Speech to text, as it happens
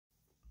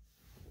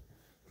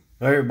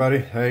Hey everybody,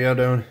 how y'all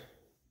doing?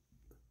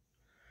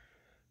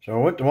 So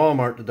I went to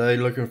Walmart today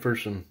looking for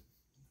just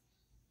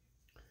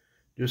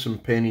some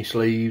penny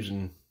sleeves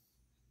and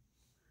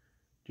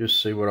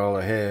just see what all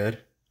I had.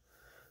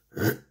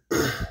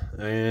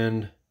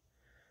 And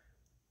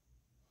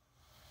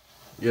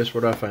guess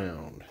what I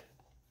found?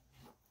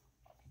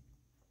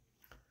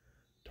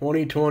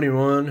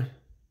 2021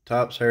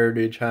 Topps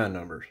Heritage high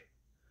numbers,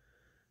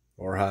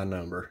 or high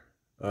number.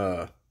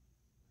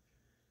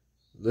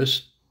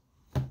 This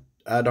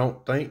I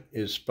don't think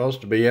is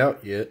supposed to be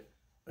out yet.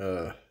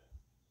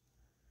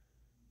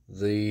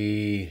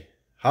 The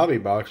hobby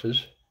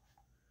boxes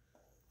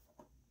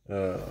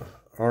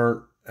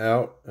aren't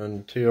out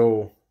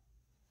until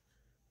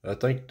I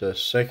think the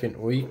second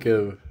week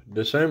of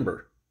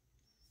December.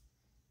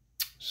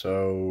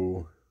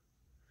 So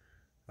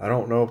I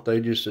don't know if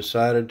they just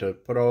decided to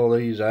put all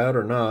these out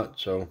or not.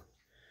 So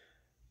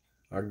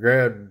I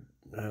grabbed,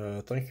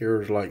 I think there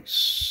was like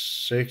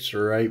 6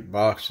 or 8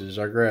 boxes.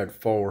 I grabbed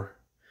 4.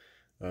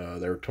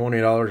 They were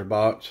 $20 a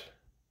box.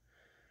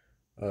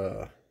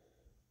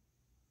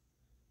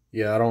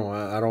 Yeah, I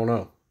don't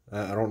know.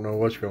 I don't know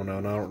what's going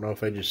on. I don't know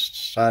if they just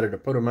decided to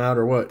put them out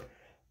or what.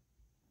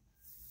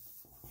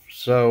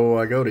 So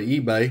I go to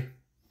eBay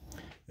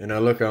and I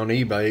look on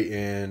eBay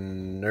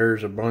and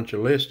there's a bunch of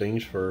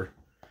listings for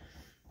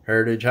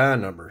Heritage high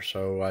numbers.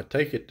 So I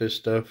take it this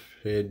stuff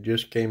had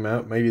just came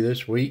out maybe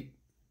this week.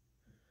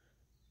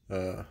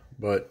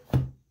 But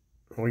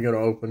we got to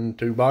open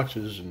 2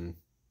 boxes and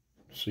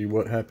see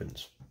what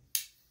happens.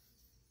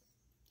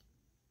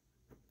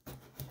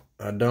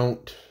 In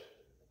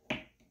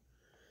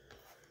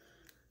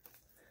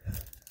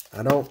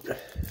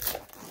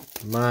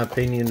my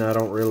opinion, I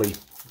don't really,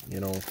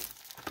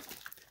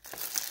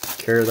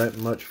 care that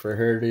much for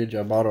Heritage.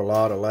 I bought a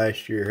lot of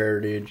last year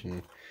Heritage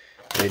and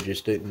they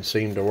just didn't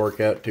seem to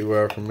work out too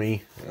well for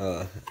me.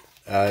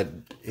 I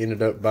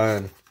ended up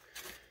buying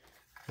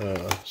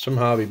some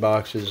hobby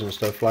boxes and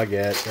stuff like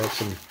that. Got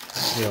some,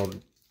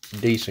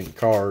 decent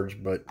cards,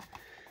 but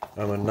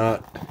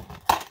not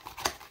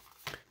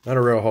a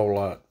real whole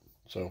lot.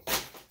 So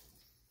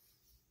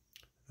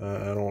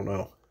I don't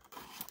know.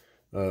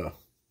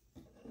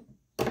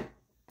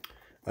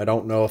 I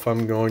don't know if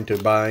I'm going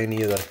to buy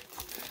any of the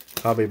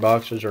hobby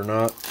boxes or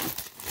not.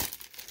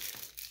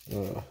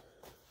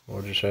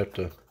 We'll just have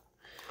to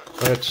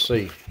let's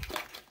see.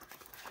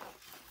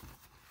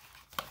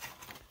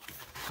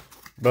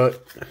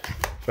 But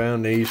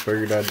found these,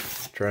 figured I'd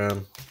try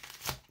them.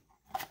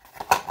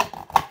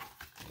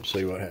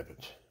 See what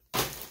happens.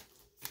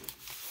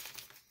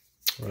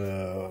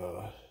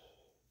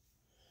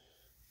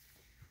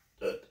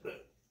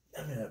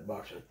 That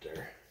box up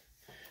there.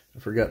 I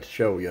forgot to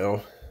show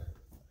y'all.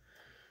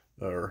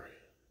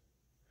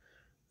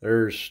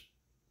 There's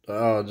the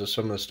odds of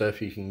some of the stuff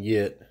you can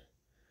get.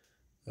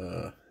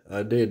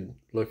 I did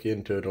look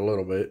into it a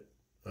little bit.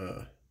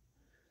 I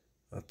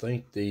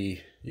think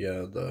the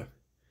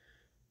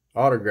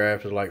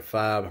autograph is like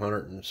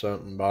 500 and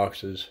something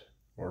boxes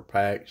or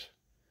packs.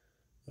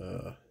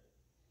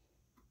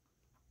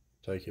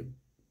 Take it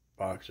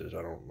boxes,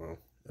 I don't know.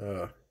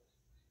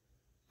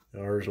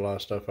 There's a lot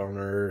of stuff on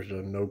there. There's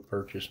a no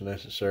purchase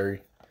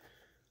necessary.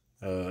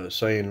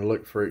 Saying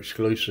look for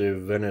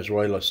exclusive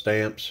Venezuela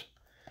stamps.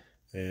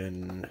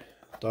 And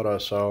I thought I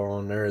saw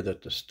on there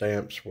that the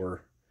stamps were,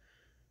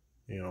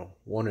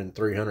 1 in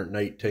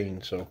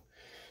 318. So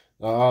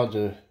the odds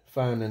of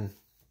finding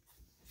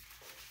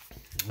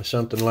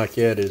something like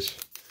that is,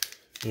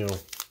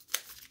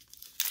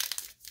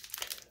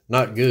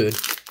 not good.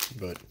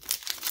 But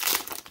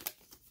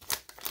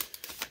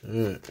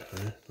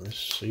let's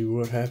see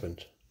what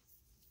happens.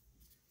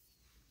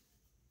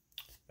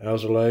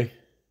 Alzolay,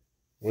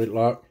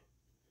 Whitlock,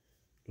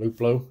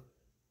 Luplo.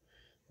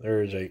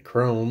 There is a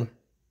chrome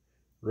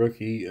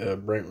rookie,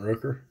 Brent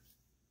Rooker.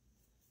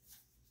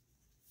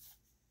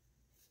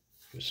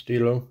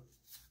 Castillo,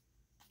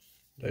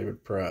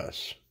 David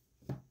Price.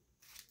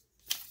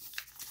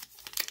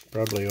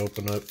 Probably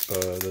open up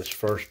this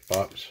first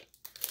box,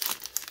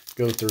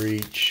 go through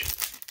each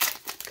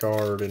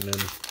card, and then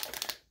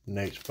the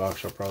next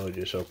box I'll probably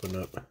just open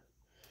up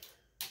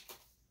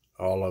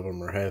all of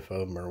them or half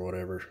of them or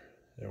whatever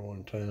at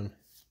one time.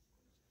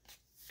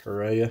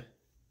 Correa.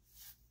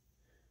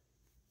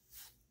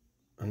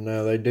 And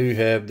now they do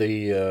have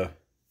the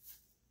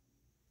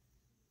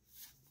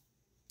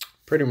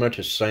pretty much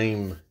the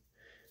same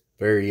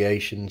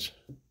variations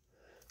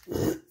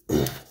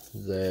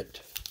that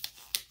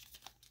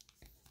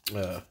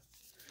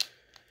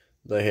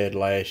they had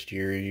last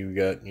year. You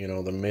got,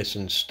 the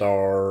missing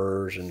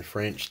stars and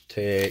French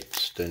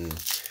text and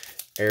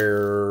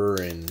error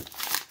and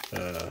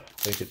I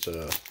think it's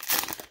a,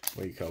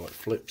 what do you call it,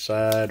 flip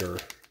side or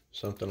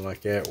something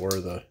like that, where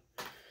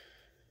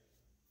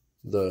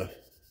the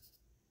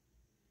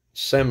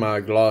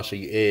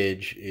semi-glossy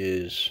edge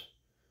is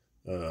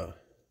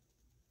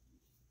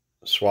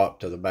swapped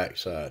to the back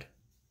side.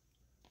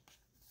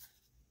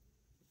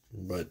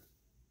 But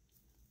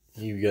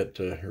you got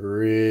to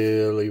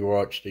really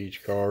watch these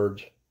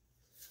cards,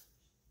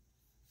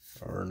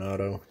 or or an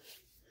auto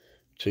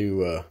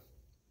to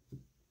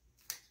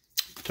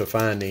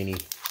find any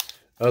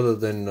other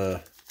than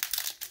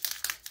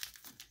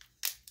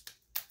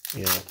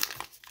you know,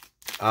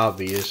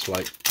 obvious,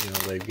 like, you know,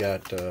 they've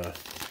got I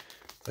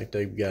think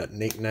they've got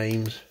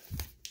nicknames.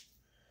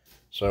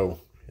 So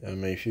I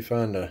mean, if you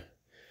find I'm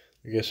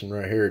guessing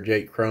right here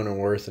Jake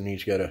Cronenworth, and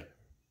he's got a,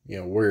 you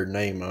know, weird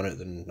name on it,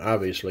 then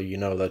obviously you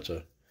know that's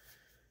a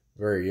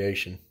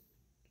variation.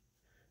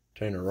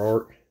 Tanner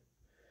Art.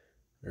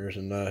 There's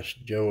a nice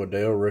Joe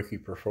Adele rookie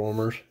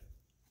performers.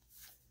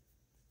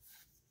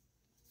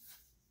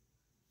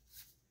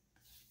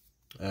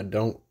 I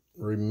don't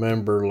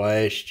remember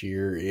last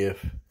year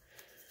if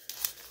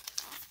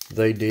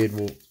they did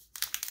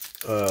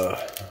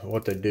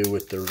what they do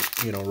with the,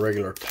 you know,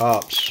 regular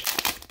tops.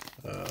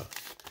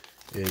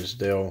 Is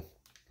they'll,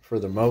 for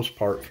the most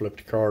part, flip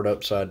the card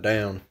upside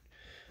down.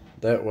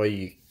 That way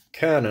you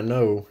kind of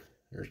know.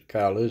 There's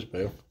Kyle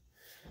Isbell.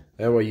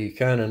 That way you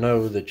kind of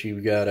know that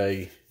you've got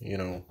a, you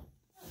know,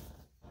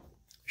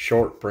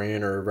 short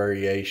print or a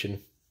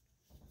variation.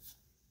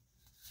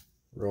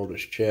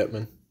 Roldis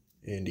Chapman,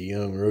 Andy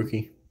Young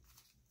rookie.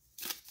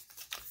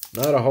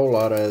 Not a whole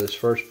lot out of this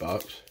first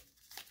box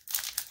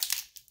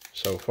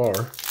so far,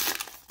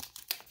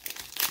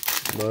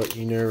 but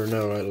you never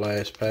know, that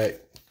last pack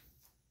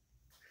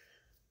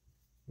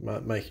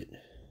might make it.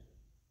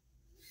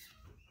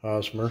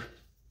 Hosmer,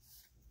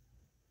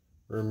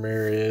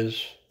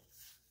 Ramirez.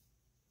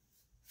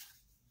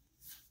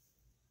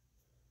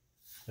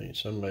 I think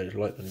somebody's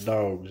letting the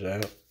dogs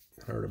out.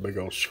 Heard a big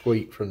old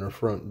squeak from their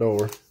front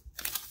door.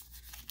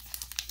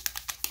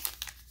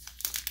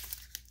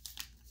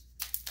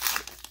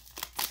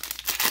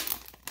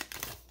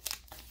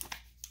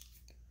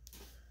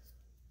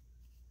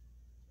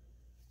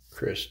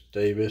 Chris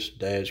Davis,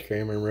 Daz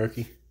Cameron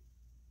rookie.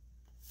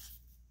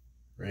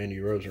 Randy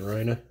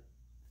Rosarena,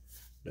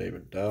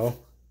 David Dahl,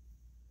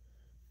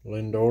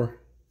 Lindor,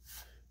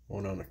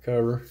 one on the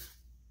cover.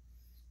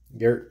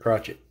 Garrett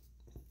Crotchet,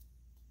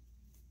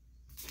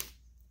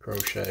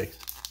 Crochet.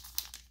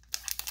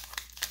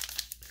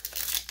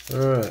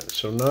 Alright,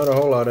 so not a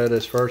whole lot out of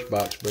this first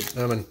box, but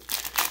I mean,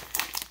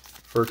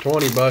 for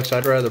 20 bucks,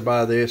 I'd rather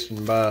buy this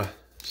than buy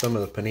some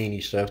of the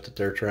Panini stuff that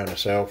they're trying to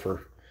sell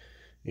for,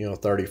 you know,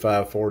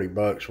 35, 40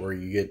 bucks, where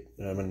you get,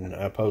 I mean,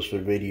 I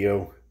posted a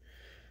video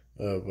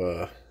of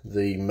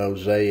the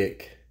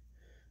Mosaic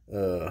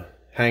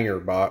hanger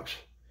box.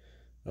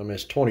 I mean,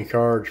 it's 20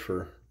 cards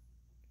for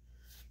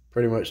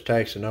pretty much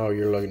tax and all.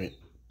 You're looking at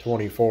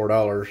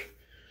 $24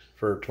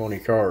 for 20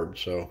 cards.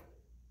 So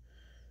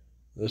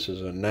this is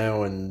a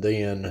now and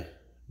then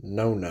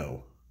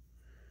no.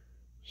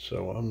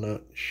 So I'm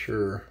not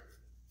sure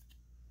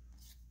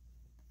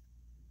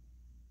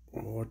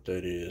what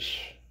that is.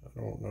 I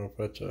don't know if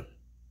that's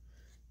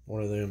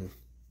one of them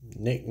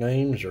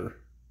nicknames or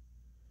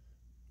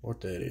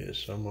what that is.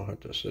 So I'm going to have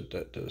to set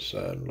that to the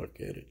side and look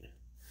at it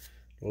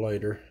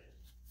later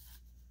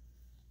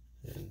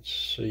and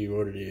see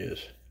what it is.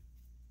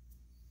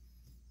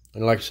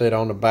 And like I said,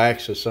 on the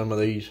backs of some of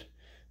these,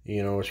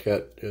 you know, it's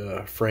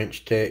got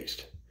French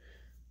text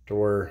to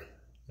where,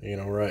 you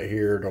know, right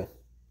here it'll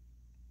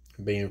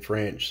be in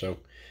French. So,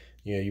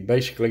 you know, you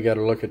basically got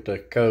to look at the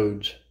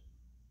codes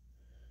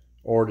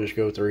or just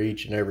go through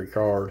each and every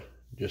card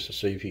just to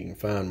see if you can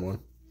find one.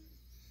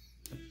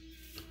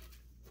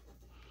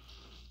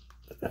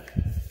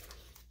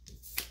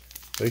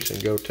 Fixing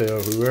to go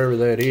tell whoever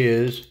that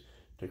is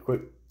to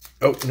quit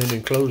opening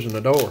and closing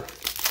the door.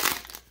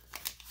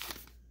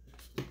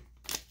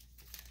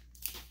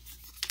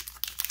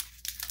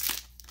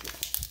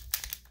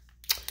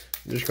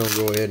 I'm just going to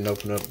go ahead and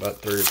open up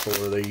about 3 or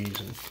 4 of these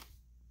and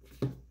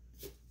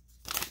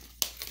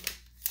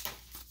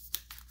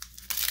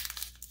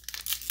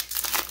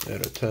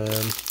at a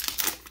time,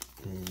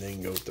 and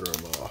then go through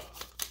them all.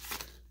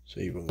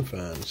 See if we can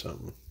find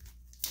something.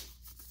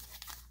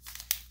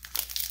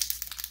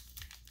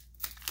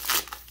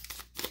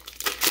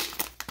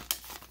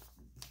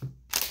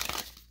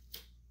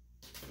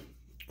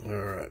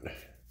 Alright,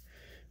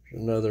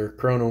 another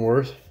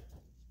Cronenworth,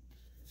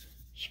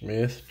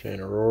 Smith,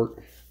 Tanner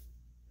Rourke.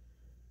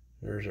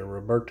 There's a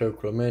Roberto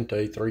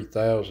Clemente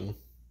 3000.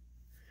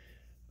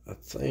 I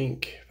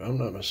think, if I'm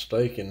not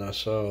mistaken, I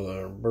saw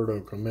the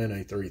Roberto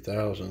Clemente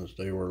 3000s.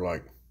 They were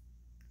like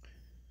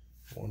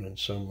one in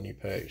so many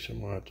packs. I'm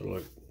going to have to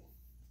look.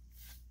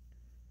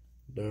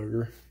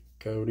 Duggar,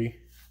 Cody.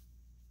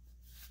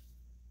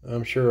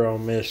 I'm sure I'll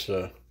miss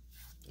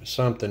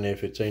something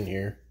if it's in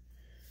here.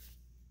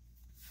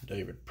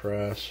 David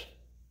Price.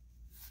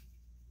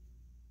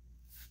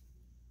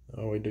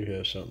 Oh, we do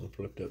have something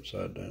flipped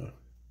upside down.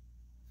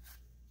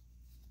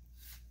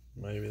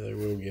 Maybe they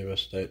will give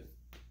us that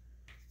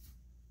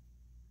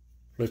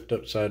flipped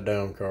upside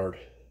down card.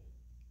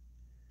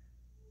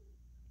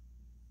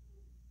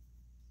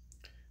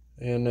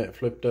 And that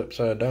flipped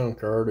upside down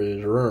card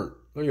is ruined.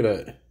 Look at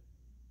that.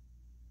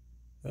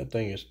 That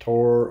thing is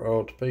tore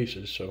all to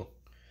pieces. So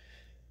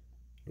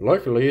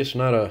luckily it's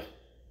not a,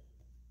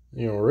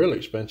 you know, really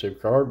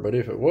expensive card, but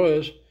if it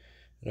was,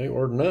 it ain't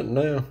worth nothing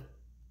now.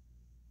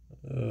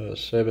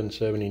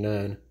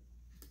 $7.79.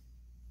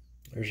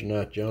 There's a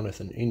nice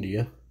Jonathan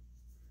India.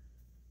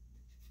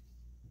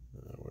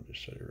 We'll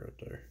just set it right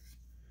there.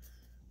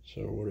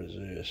 So what is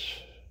this?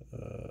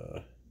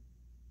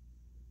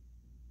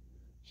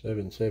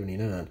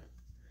 $7.79.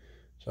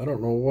 So I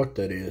don't know what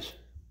that is.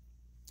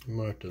 I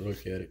might have to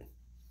look at it.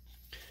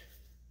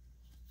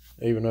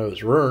 Even though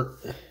it's burnt.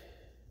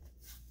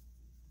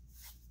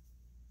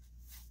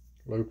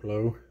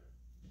 Luplo,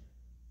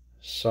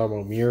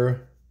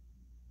 Samomura,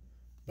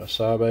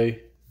 Masabe,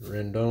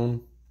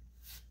 Rendon,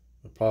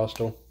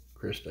 Apostle,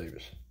 Chris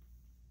Davis.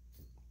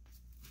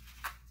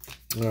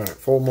 Alright,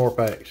 4 more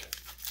packs.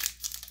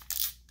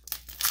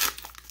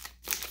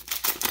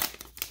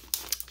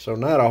 So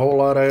not a whole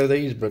lot out of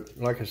these, but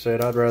like I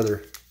said, I'd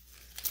rather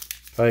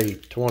pay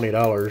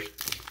 $20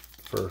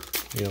 for,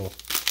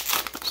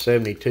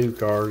 72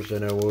 cards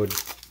than I would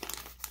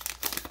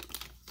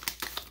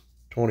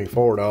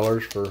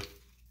 $24 for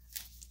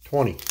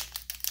 20.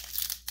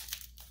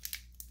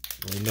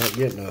 I'm not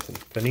getting nothing.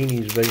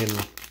 Panini's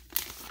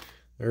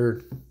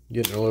they're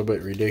getting a little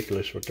bit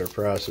ridiculous with their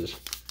prices.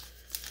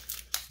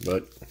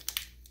 But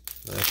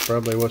that's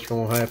probably what's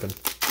going to happen.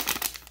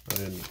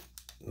 And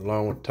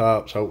along with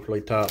Topps,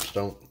 hopefully Topps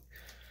don't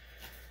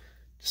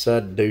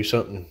decide to do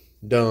something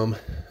dumb.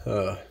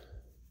 I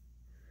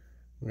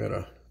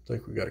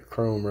think we got a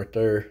chrome right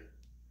there.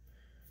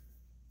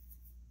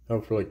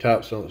 Hopefully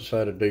Topps don't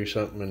decide to do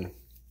something and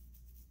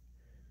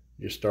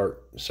just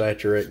start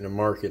saturating the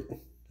market.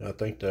 I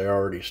think they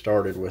already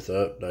started with the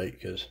update,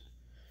 because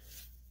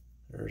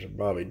there's a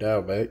Bobby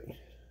Dalbeck.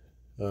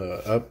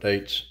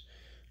 Updates.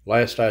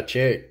 Last I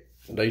checked,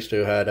 they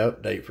still had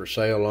update for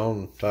sale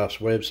on Topps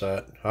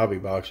website, Hobby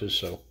Boxes,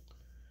 so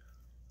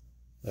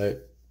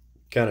that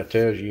kind of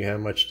tells you how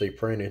much they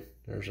printed.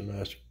 There's a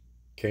nice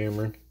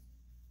Cameron.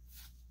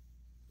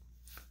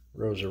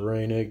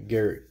 Rosarena,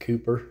 Garrett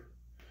Cooper.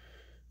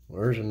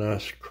 Well, there's a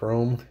nice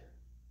chrome.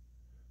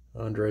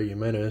 Andre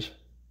Jimenez.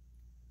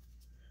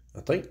 I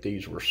think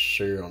these were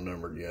serial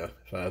numbered, yeah,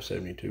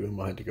 572. I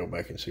might have to go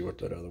back and see what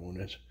that other one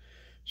is.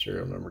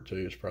 Serial number 2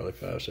 is probably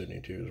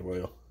 572 as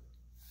well.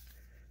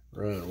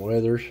 Ryan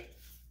Weathers.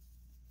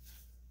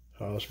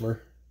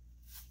 Hosmer.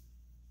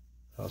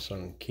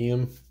 Hassan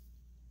Kim.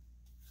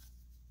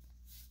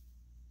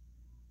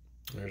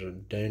 There's a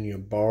Daniel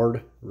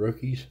Bard,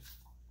 rookies.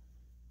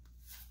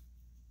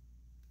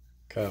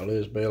 Kyle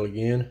Isbell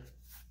again.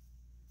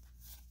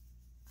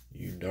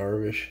 Yu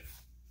Darvish.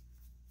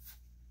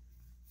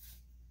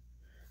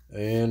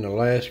 And the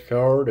last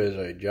card is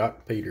a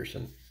Jock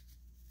Peterson.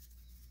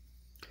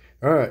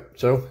 Alright,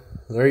 so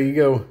there you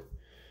go.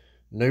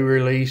 New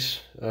release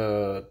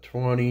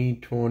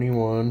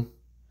 2021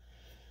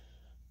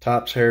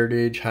 Topps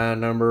Heritage high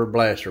number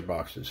blaster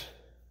boxes.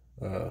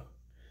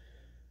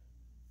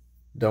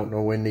 Don't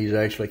know when these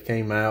actually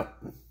came out.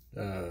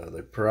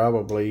 They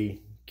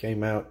probably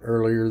came out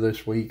earlier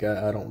this week.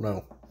 I don't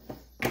know.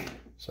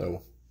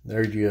 So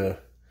there's your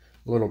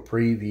little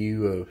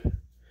preview of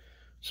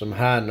some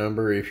high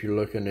number if you're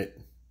looking at,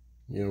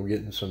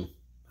 getting some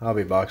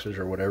hobby boxes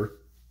or whatever.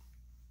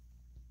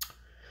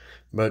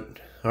 But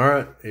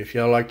alright, if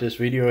y'all like this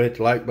video, hit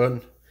the like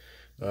button.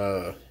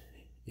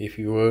 If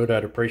you would,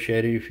 I'd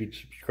appreciate it if you'd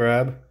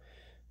subscribe.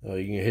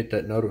 You can hit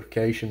that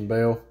notification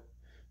bell,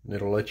 and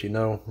it'll let you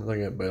know. I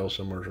think that bell's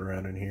somewhere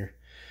around in here.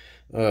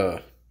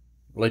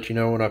 Let you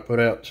know when I put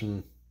out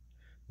some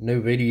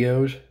new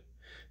videos,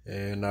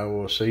 and I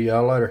will see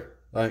y'all later.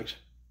 Thanks.